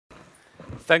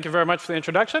Thank you very much for the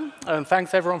introduction, and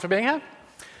thanks everyone for being here.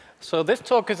 So this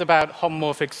talk is about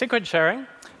homomorphic secret sharing,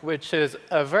 which is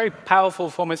a very powerful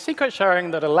form of secret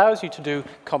sharing that allows you to do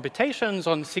computations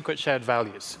on secret shared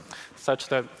values, such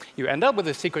that you end up with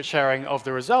a secret sharing of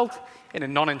the result in a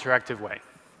non-interactive way.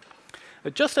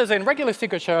 But just as in regular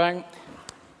secret sharing,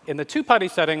 in the two-party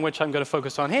setting, which I'm going to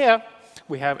focus on here,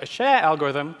 we have a share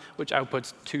algorithm which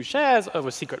outputs two shares of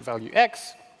a secret value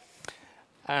x.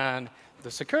 And the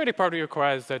security property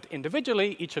requires that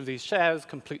individually, each of these shares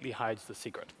completely hides the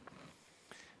secret.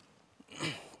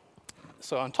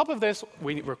 So on top of this,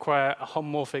 we require a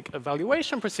homomorphic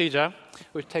evaluation procedure,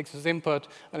 which takes as input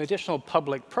an additional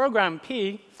public program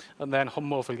P, and then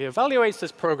homomorphically evaluates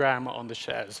this program on the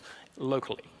shares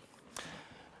locally.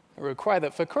 We require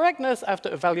that for correctness,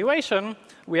 after evaluation,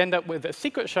 we end up with a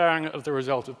secret sharing of the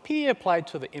result of P applied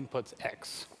to the inputs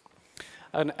x.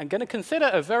 And I'm going to consider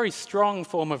a very strong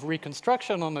form of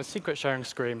reconstruction on the secret sharing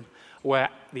scheme, where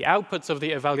the outputs of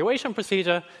the evaluation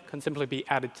procedure can simply be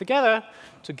added together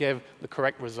to give the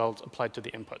correct result applied to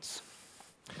the inputs.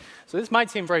 So this might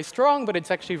seem very strong, but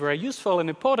it's actually very useful and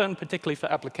important, particularly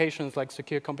for applications like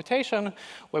secure computation,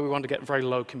 where we want to get very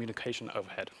low communication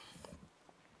overhead.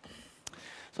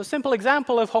 So a simple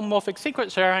example of homomorphic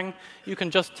secret sharing, you can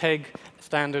just take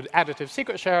standard additive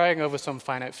secret sharing over some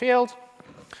finite field,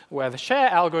 where the share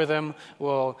algorithm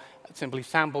will simply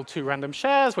sample two random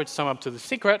shares, which sum up to the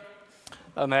secret.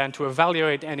 And then to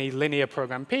evaluate any linear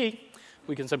program P,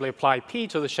 we can simply apply P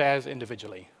to the shares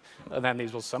individually. And then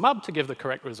these will sum up to give the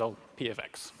correct result, P of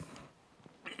x.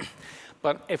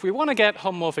 But if we want to get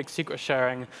homomorphic secret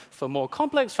sharing for more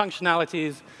complex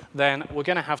functionalities, then we're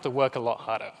going to have to work a lot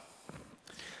harder.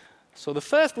 So the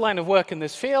first line of work in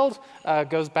this field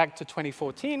goes back to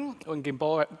 2014, when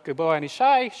Boyle and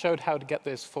Ishai showed how to get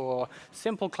this for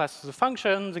simple classes of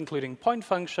functions, including point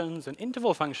functions and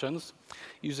interval functions,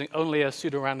 using only a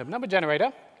pseudo-random number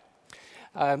generator.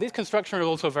 These constructions are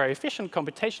also very efficient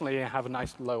computationally and have a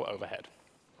nice low overhead.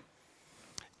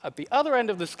 At the other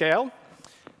end of the scale,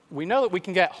 we know that we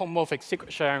can get homomorphic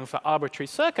secret sharing for arbitrary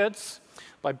circuits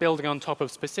by building on top of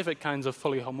specific kinds of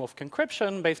fully homomorphic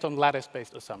encryption based on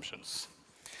lattice-based assumptions.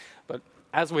 But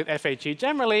as with FHE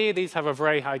generally, these have a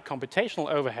very high computational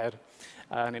overhead.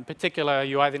 And in particular,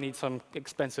 you either need some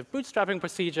expensive bootstrapping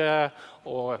procedure,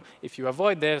 or if you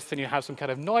avoid this, then you have some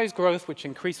kind of noise growth which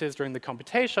increases during the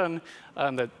computation,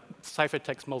 and the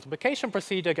ciphertext multiplication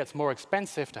procedure gets more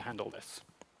expensive to handle this.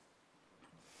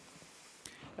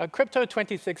 At Crypto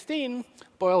 2016,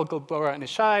 Boyle, Gilboa, and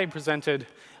Ishai presented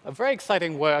a very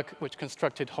exciting work which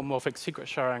constructed homomorphic secret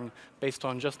sharing based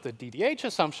on just the DDH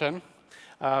assumption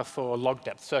for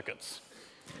log-depth circuits.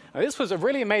 Now, this was a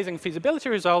really amazing feasibility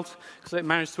result because it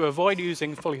managed to avoid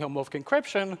using fully homomorphic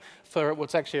encryption for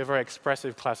what's actually a very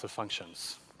expressive class of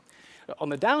functions. On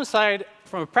the downside,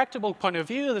 from a practical point of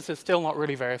view, this is still not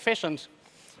really very efficient.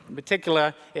 In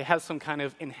particular, it has some kind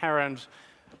of inherent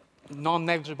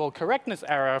non-negligible correctness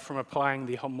error from applying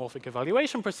the homomorphic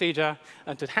evaluation procedure.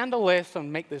 And to handle this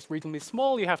and make this reasonably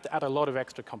small, you have to add a lot of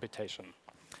extra computation.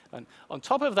 And on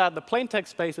top of that, the plaintext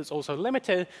space is also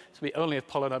limited to be only of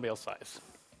polynomial size.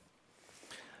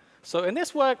 So in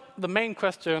this work, the main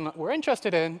question we're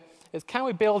interested in is, can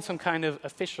we build some kind of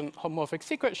efficient homomorphic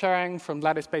secret sharing from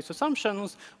lattice-based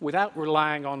assumptions without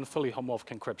relying on fully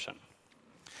homomorphic encryption?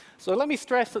 So let me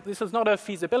stress that this is not a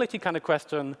feasibility kind of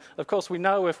question. Of course, we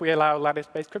know if we allow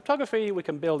lattice-based cryptography, we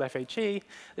can build FHE.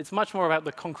 It's much more about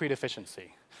the concrete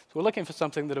efficiency. So we're looking for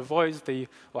something that avoids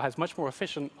or has much more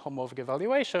efficient homomorphic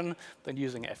evaluation than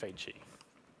using FHE.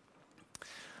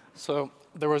 So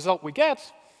the result we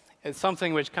get is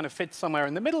something which kind of fits somewhere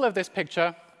in the middle of this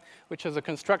picture, which is a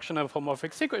construction of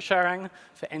homomorphic secret sharing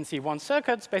for NC1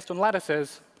 circuits based on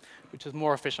lattices, which is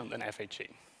more efficient than FHE.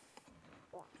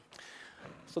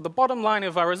 So the bottom line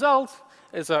of our result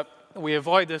is that we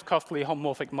avoid this costly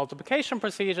homomorphic multiplication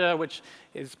procedure, which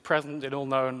is present in all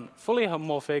known fully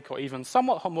homomorphic or even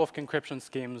somewhat homomorphic encryption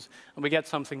schemes. And we get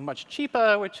something much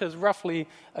cheaper, which is roughly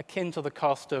akin to the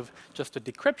cost of just a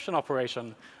decryption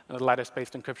operation in a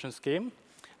lattice-based encryption scheme.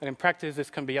 And in practice, this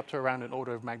can be up to around an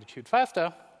order of magnitude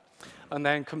faster. And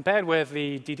then compared with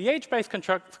the DDH-based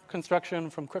construction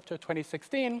from Crypto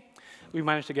 2016, we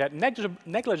managed to get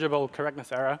negligible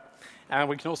correctness error, and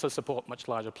we can also support much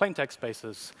larger plaintext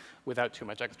spaces without too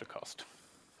much extra cost.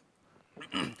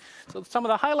 So some of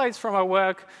the highlights from our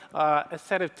work are a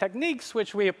set of techniques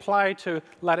which we apply to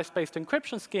lattice-based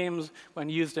encryption schemes when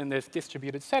used in this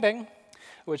distributed setting,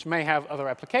 which may have other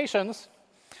applications.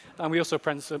 And we also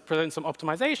present some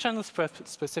optimizations for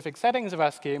specific settings of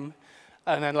our scheme,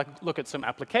 and then look at some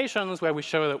applications where we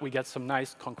show that we get some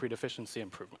nice concrete efficiency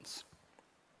improvements.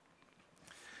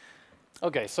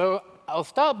 OK, so I'll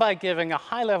start by giving a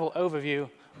high-level overview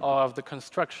of the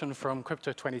construction from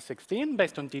Crypto 2016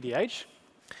 based on DDH.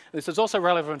 This is also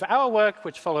relevant to our work,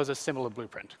 which follows a similar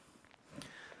blueprint.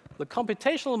 The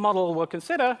computational model we'll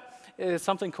consider is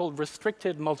something called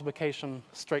restricted multiplication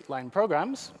straight-line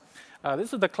programs.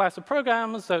 This is the class of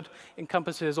programs that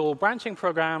encompasses all branching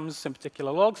programs, in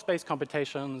particular log space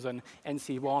computations and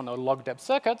NC1 or log depth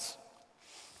circuits.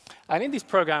 And in these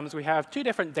programs, we have two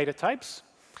different data types,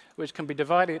 which can be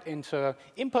divided into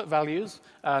input values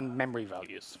and memory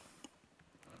values.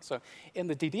 So in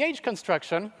the DDH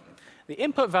construction, the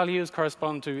input values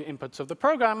correspond to inputs of the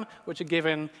program, which are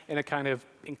given in a kind of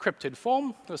encrypted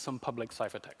form with some public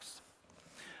ciphertext.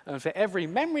 And for every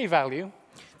memory value,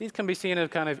 these can be seen as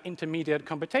kind of intermediate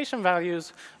computation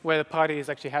values, where the parties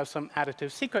actually have some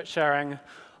additive secret sharing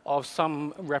of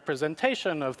some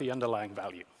representation of the underlying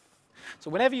value. So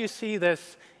whenever you see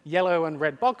this yellow and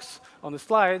red box on the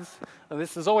slides, and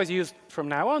this is always used from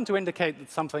now on to indicate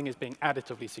that something is being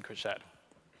additively secret shared.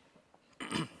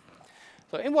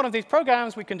 So in one of these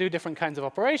programs, we can do different kinds of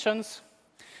operations.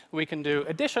 We can do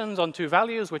additions on two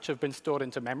values which have been stored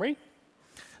into memory.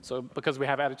 So because we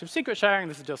have additive secret sharing,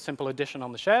 this is just simple addition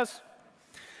on the shares.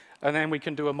 And then we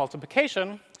can do a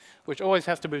multiplication, which always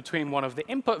has to be between one of the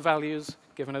input values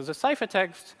given as a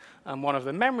ciphertext and one of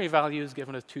the memory values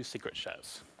given as two secret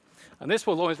shares. And this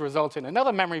will always result in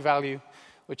another memory value,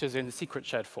 which is in secret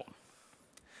shared form.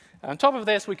 And on top of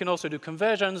this, we can also do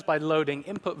conversions by loading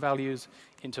input values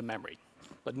into memory,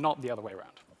 but not the other way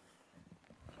around.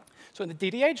 So in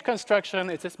the DDH construction,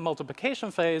 it's this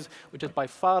multiplication phase, which is by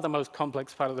far the most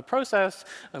complex part of the process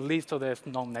and leads to this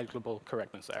non-negligible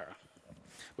correctness error,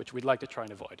 which we'd like to try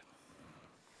and avoid.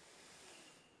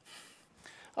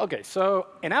 OK, so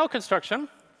in our construction,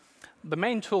 the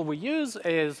main tool we use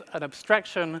is an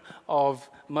abstraction of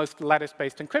most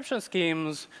lattice-based encryption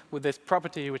schemes with this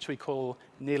property which we call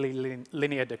nearly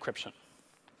linear decryption.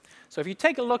 So if you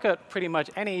take a look at pretty much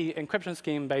any encryption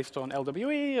scheme based on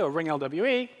LWE or ring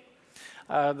LWE,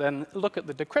 then look at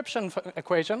the decryption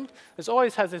equation. This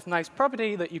always has this nice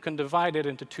property that you can divide it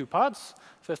into two parts.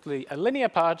 Firstly, a linear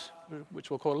part, which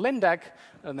we'll call lindec,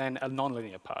 and then a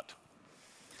nonlinear part.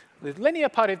 The linear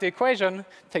part of the equation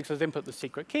takes as input the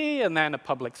secret key and then a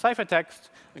public ciphertext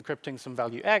encrypting some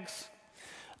value x.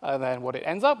 And then what it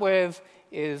ends up with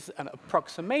is an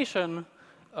approximation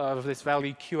of this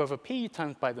value q over p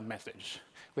times by the message,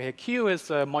 where q is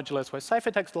the modulus where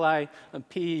ciphertext lie, and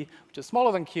p, which is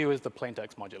smaller than q, is the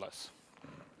plaintext modulus.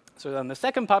 So then the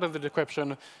second part of the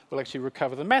decryption will actually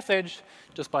recover the message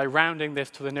just by rounding this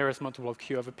to the nearest multiple of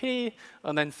q over p,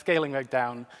 and then scaling that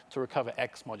down to recover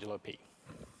x modulo p.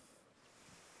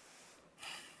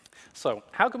 So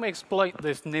how can we exploit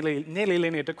this nearly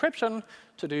linear decryption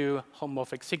to do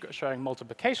homomorphic secret sharing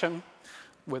multiplication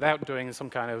without doing some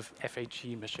kind of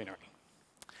FHE machinery?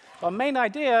 Our main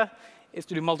idea is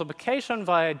to do multiplication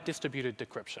via distributed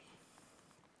decryption.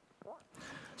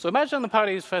 So imagine the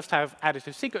parties first have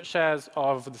additive secret shares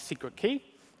of the secret key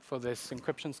for this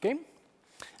encryption scheme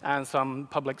and some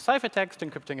public ciphertext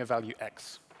encrypting a value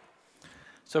x.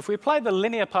 So if we apply the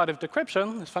linear part of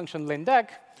decryption, this function lindec,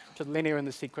 which is linear in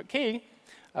the secret key,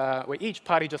 where each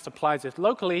party just applies it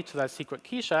locally to that secret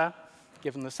key share,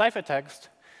 given the ciphertext.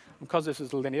 Because this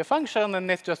is a linear function, then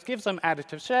this just gives them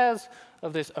additive shares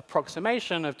of this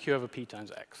approximation of q over p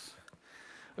times x.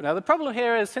 But now the problem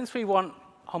here is, since we want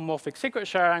homomorphic secret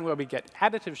sharing where we get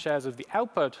additive shares of the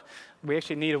output, we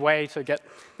actually need a way to get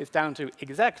this down to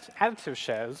exact additive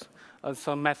shares and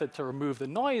some method to remove the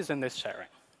noise in this sharing.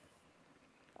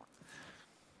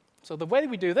 So the way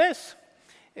we do this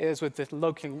is with this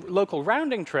local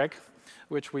rounding trick,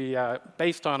 which we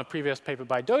based on a previous paper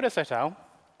by Dodas et al.,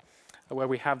 where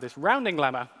we have this rounding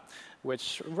lemma,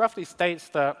 which roughly states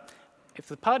that if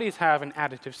the parties have an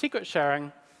additive secret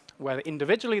sharing, where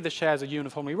individually the shares are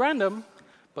uniformly random,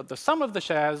 but the sum of the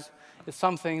shares is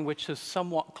something which is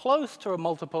somewhat close to a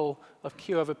multiple of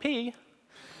q over p,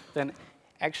 then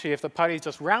actually if the parties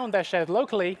just round their shares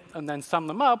locally and then sum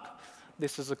them up,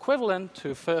 this is equivalent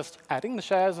to first adding the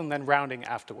shares and then rounding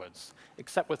afterwards,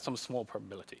 except with some small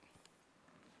probability.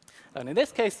 And in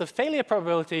this case, the failure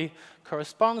probability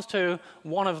corresponds to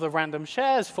one of the random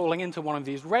shares falling into one of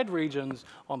these red regions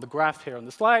on the graph here on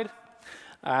the slide.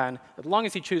 And as long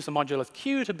as you choose the modulus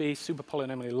q to be super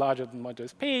polynomially larger than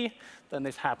modulus p, then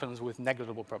this happens with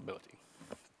negligible probability.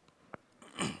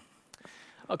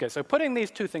 OK, so putting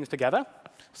these two things together,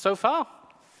 so far,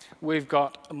 we've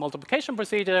got a multiplication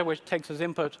procedure which takes as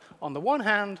input, on the one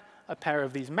hand, a pair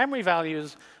of these memory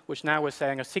values, which now we're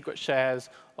saying are secret shares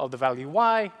of the value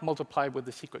y multiplied with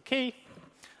the secret key.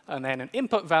 and then an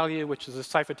input value, which is a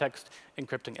ciphertext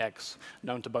encrypting X,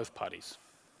 known to both parties.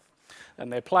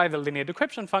 And they apply the linear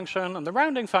decryption function and the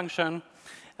rounding function,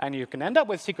 and you can end up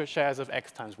with secret shares of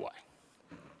X times Y.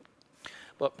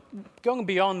 But going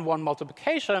beyond one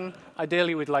multiplication,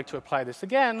 ideally we'd like to apply this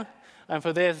again. And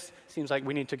for this, it seems like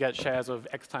we need to get shares of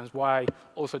X times Y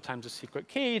also times a secret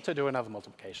key to do another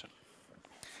multiplication.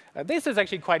 This is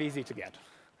actually quite easy to get.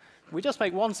 We just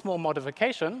make one small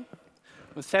modification.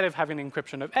 Instead of having an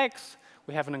encryption of X,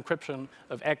 we have an encryption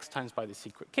of X times by the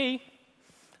secret key.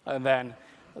 And then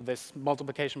this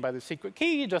multiplication by the secret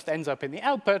key just ends up in the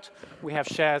output. We have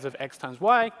shares of X times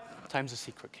Y times the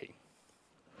secret key.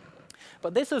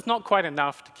 But this is not quite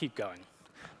enough to keep going.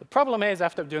 The problem is,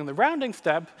 after doing the rounding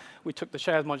step, we took the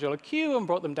shares modulo Q and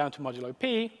brought them down to modulo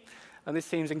P. And this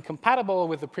seems incompatible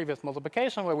with the previous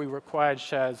multiplication, where we required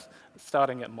shares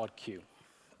starting at mod Q.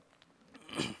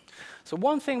 So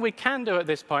one thing we can do at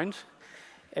this point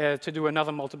to do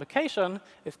another multiplication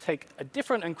is take a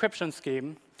different encryption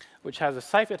scheme, which has a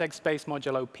ciphertext space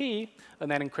modulo P, and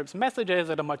then encrypts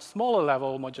messages at a much smaller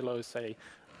level, modulo, say,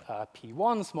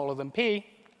 P1, smaller than P,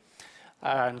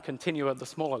 and continue at the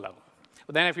smaller level.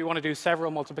 But then if we want to do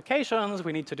several multiplications,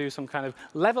 we need to do some kind of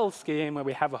level scheme where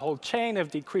we have a whole chain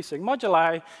of decreasing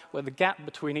moduli, where the gap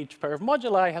between each pair of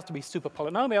moduli has to be super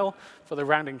polynomial for the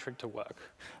rounding trick to work.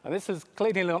 And this is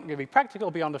clearly not going to be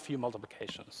practical beyond a few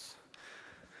multiplications.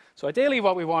 So ideally,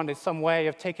 what we want is some way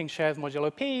of taking shares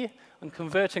modulo P and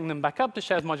converting them back up to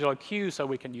shares modulo Q so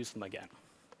we can use them again.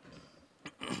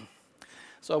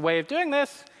 So a way of doing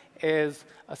this is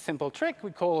a simple trick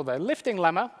we call the lifting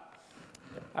lemma,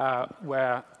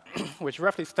 which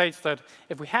roughly states that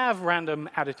if we have random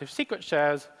additive secret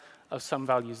shares of some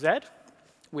value z,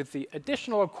 with the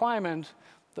additional requirement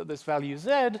that this value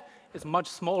z is much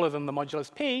smaller than the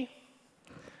modulus p,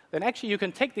 then actually you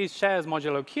can take these shares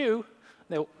modulo q,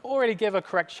 they'll already give a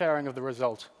correct sharing of the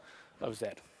result of z.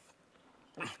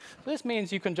 So this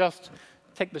means you can just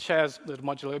take the shares that are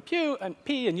modulo q and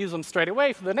p and use them straight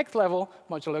away for the next level,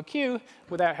 modulo q,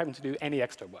 without having to do any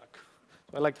extra work.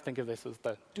 So I like to think of this as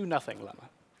the do-nothing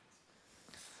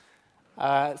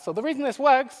lemma. So the reason this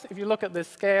works, if you look at this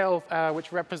scale,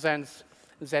 which represents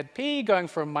zp going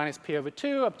from minus p over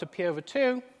 2 up to p over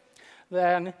 2,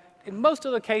 then in most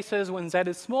of the cases when z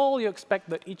is small, you expect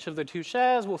that each of the two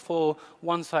shares will fall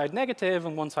one side negative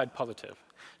and one side positive.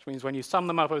 Which means when you sum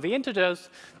them up over the integers,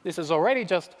 this is already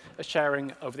just a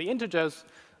sharing of the integers,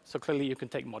 so clearly you can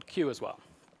take mod q as well.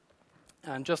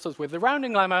 And just as with the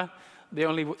rounding lemma, the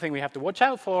only thing we have to watch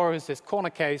out for is this corner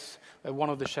case where one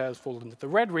of the shares falls into the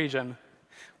red region,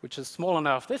 which is small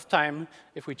enough this time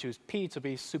if we choose p to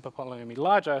be super polynomially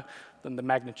larger than the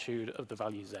magnitude of the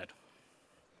value z.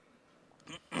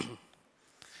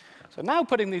 So now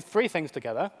putting these three things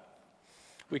together,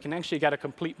 we can actually get a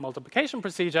complete multiplication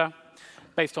procedure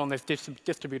based on this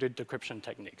distributed decryption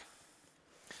technique.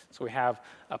 So we have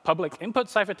a public input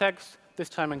ciphertext, this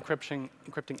time encrypting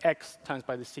X times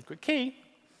by the secret key.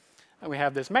 And we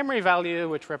have this memory value,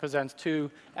 which represents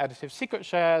two additive secret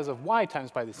shares of Y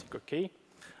times by the secret key.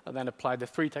 And then apply the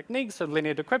three techniques of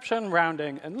linear decryption,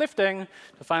 rounding, and lifting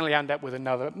to finally end up with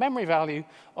another memory value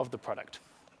of the product.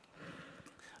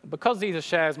 Because these are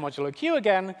shares modulo Q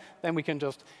again, then we can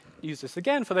just use this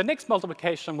again for the next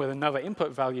multiplication with another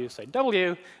input value, say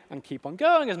W, and keep on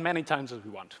going as many times as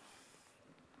we want.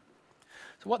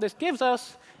 So what this gives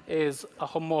us is a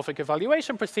homomorphic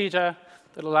evaluation procedure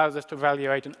that allows us to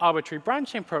evaluate an arbitrary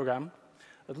branching program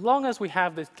as long as we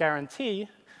have this guarantee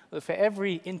that for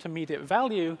every intermediate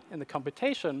value in the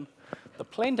computation, the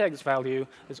plaintext value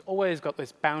has always got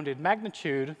this bounded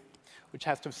magnitude, which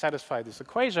has to satisfy this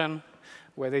equation,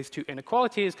 where these two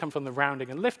inequalities come from the rounding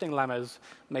and lifting lemmas,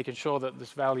 making sure that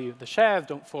this value, the shares,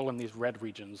 don't fall in these red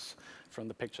regions from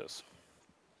the pictures.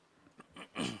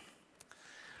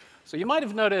 So you might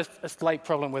have noticed a slight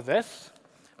problem with this,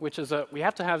 which is that we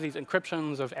have to have these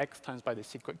encryptions of X times by the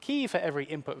secret key for every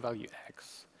input value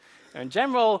X. And in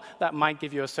general, that might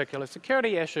give you a circular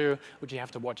security issue, which you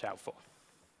have to watch out for.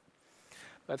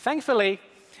 But thankfully,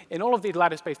 in all of these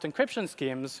lattice-based encryption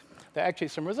schemes, there are actually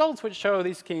some results which show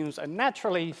these schemes are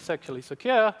naturally circularly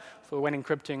secure for when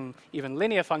encrypting even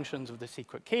linear functions of the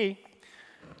secret key,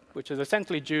 which is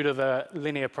essentially due to the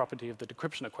linear property of the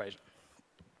decryption equation.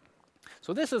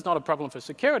 So this is not a problem for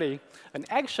security. And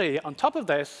actually, on top of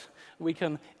this, we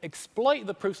can exploit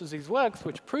the proofs of these works,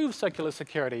 which prove circular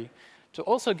security, to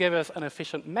also give us an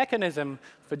efficient mechanism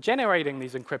for generating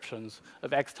these encryptions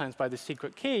of X times by the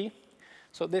secret key.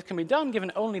 So this can be done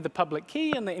given only the public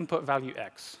key and the input value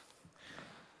X.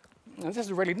 And this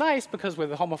is really nice because with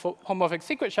the homomorphic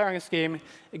secret sharing scheme,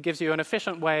 it gives you an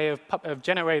efficient way of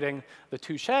generating the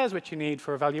two shares which you need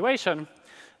for evaluation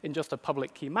in just a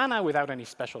public key manner without any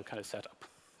special kind of setup.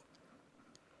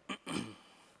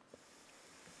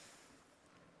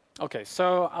 OK,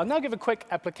 so I'll now give a quick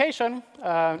application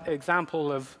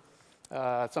example of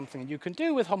something you can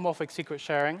do with homomorphic secret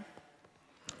sharing.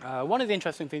 One of the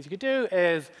interesting things you could do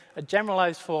is a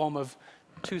generalized form of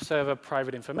two-server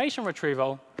private information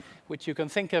retrieval, which you can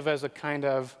think of as a kind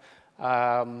of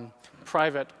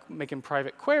making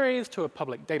private queries to a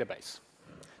public database.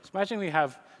 So imagine we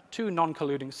have two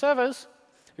non-colluding servers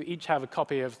who each have a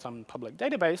copy of some public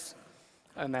database,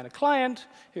 and then a client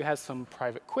who has some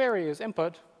private query as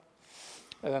input.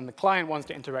 And then the client wants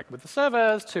to interact with the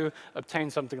servers to obtain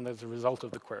something that's a result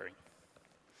of the query.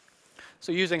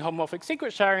 So using homomorphic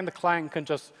secret sharing, the client can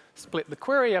just split the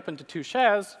query up into two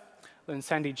shares, then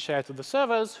send each share to the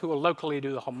servers, who will locally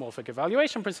do the homomorphic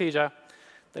evaluation procedure,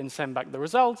 then send back the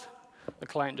result. The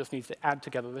client just needs to add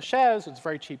together the shares. It's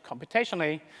very cheap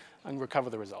computationally, and recover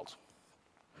the result.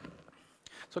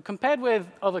 So compared with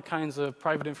other kinds of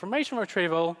private information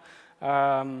retrieval,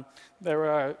 there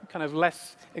are kind of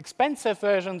less expensive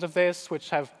versions of this,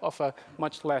 which offer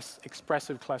much less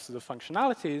expressive classes of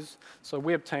functionalities. So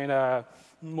we obtain a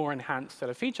more enhanced set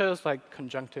of features, like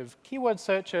conjunctive keyword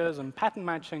searches and pattern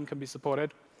matching can be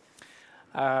supported.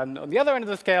 And on the other end of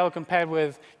the scale, compared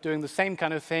with doing the same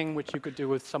kind of thing, which you could do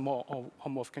with some more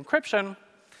homomorphic encryption,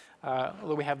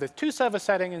 although we have this two-server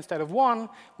setting instead of one,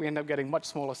 we end up getting much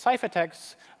smaller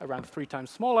ciphertexts, around 3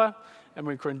 times smaller, and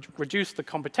we can reduce the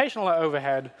computational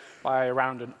overhead by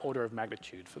around an order of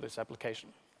magnitude for this application.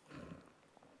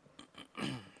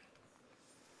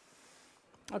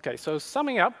 OK, so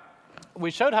summing up,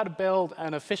 we showed how to build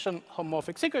an efficient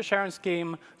homomorphic secret sharing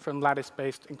scheme from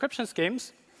lattice-based encryption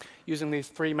schemes using these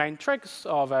 3 main tricks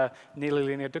of a nearly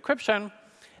linear decryption,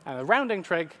 and a rounding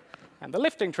trick, and the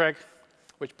lifting trick,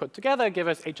 which put together give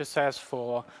us HSS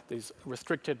for these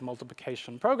restricted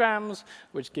multiplication programs,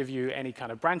 which give you any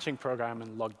kind of branching program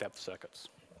and log depth circuits.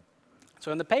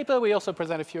 So in the paper, we also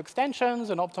present a few extensions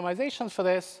and optimizations for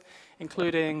this,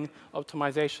 including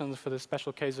optimizations for the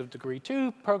special case of degree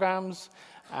 2 programs,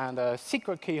 and a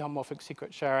secret key homomorphic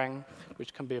secret sharing,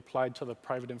 which can be applied to the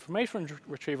private information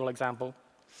retrieval example.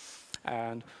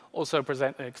 And also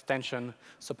present an extension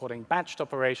supporting batched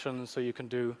operations, so you can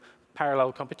do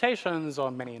parallel computations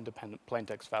on many independent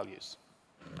plaintext values.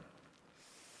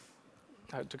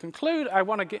 To conclude, I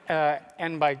want to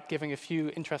end by giving a few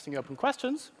interesting open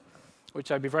questions, which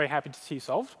I'd be very happy to see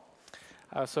solved.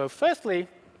 So firstly,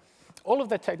 all of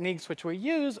the techniques which we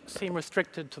use seem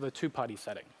restricted to the two-party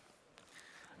setting.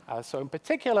 So in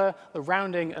particular, the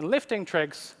rounding and lifting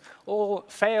tricks all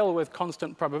fail with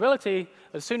constant probability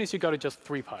as soon as you go to just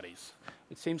 3 parties.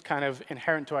 It seems kind of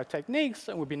inherent to our techniques,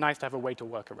 and would be nice to have a way to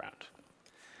work around.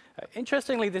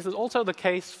 Interestingly, this is also the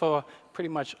case for pretty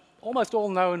much almost all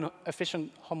known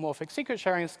efficient homomorphic secret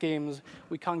sharing schemes.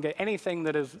 We can't get anything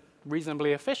that is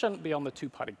reasonably efficient beyond the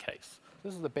 2-party case.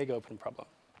 This is the big open problem.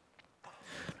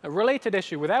 A related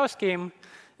issue with our scheme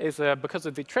is because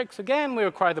of the tricks, again, we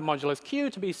require the modulus q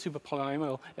to be super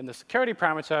polynomial in the security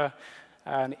parameter.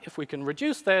 And if we can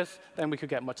reduce this, then we could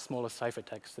get much smaller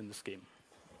ciphertext in the scheme.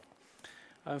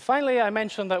 And finally, I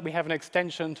mentioned that we have an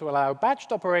extension to allow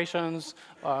batched operations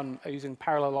using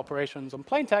parallel operations on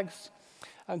plaintext.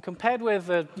 And compared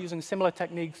with using similar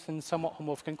techniques in somewhat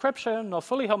homomorphic encryption or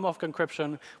fully homomorphic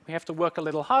encryption, we have to work a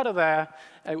little harder there.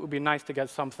 And it would be nice to get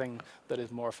something that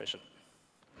is more efficient.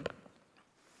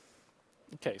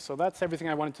 OK, so that's everything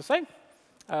I wanted to say.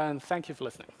 And thank you for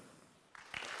listening.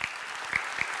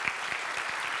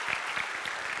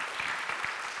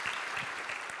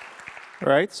 All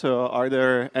right, so are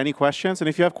there any questions? And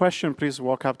if you have questions, please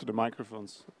walk up to the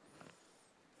microphones.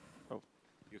 Oh,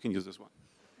 you can use this one.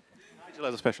 Nigel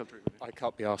has a special treatment. I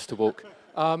can't be asked to walk.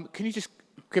 Can you just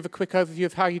give a quick overview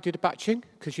of how you do the batching?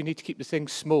 Because you need to keep the thing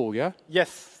small, yeah?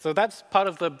 Yes, so that's part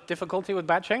of the difficulty with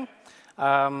batching.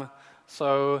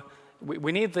 So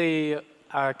we need the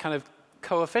kind of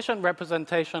coefficient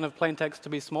representation of plaintext to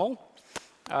be small.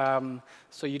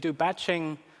 So you do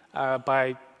batching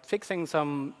by fixing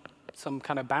some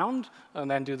kind of bound, and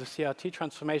then do the CRT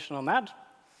transformation on that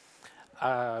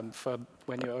for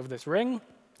when you're over this ring.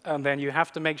 And then you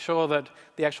have to make sure that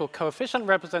the actual coefficient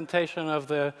representation of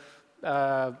the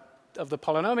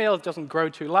polynomial doesn't grow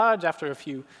too large after a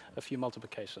few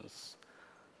multiplications.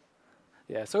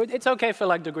 Yeah, so it's OK for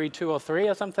like degree 2 or 3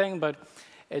 or something, but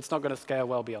it's not going to scale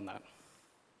well beyond that.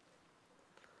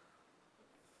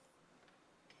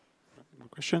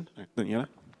 Question? Daniela?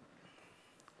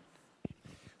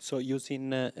 So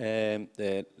using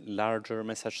the larger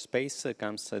message space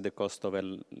comes at the cost of a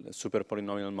super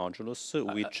polynomial modulus,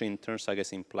 which in turn, I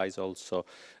guess, implies also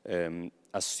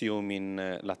assuming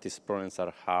lattice problems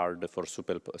are hard for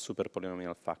super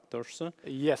polynomial factors.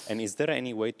 Yes. And is there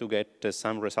any way to get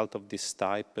some result of this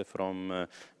type from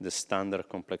the standard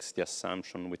complexity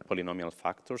assumption with polynomial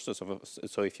factors?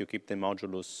 So if you keep the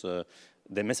modulus,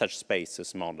 the message space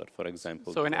smaller, for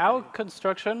example. So in our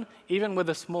construction, even with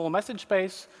a small message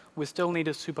space, we still need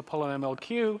a super polynomial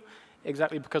queue,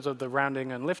 exactly because of the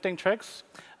rounding and lifting tricks.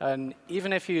 And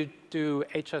even if you do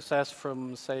HSS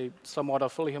from, say, somewhat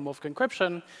of fully homomorphic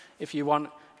encryption, if you want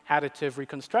additive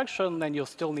reconstruction, then you'll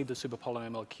still need the super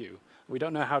polynomial queue. We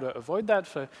don't know how to avoid that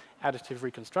for additive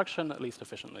reconstruction, at least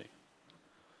efficiently.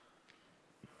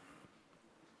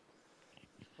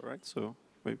 All right, so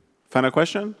wait. Final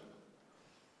question?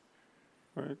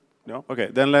 All right, no? OK,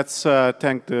 then let's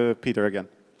thank Peter again.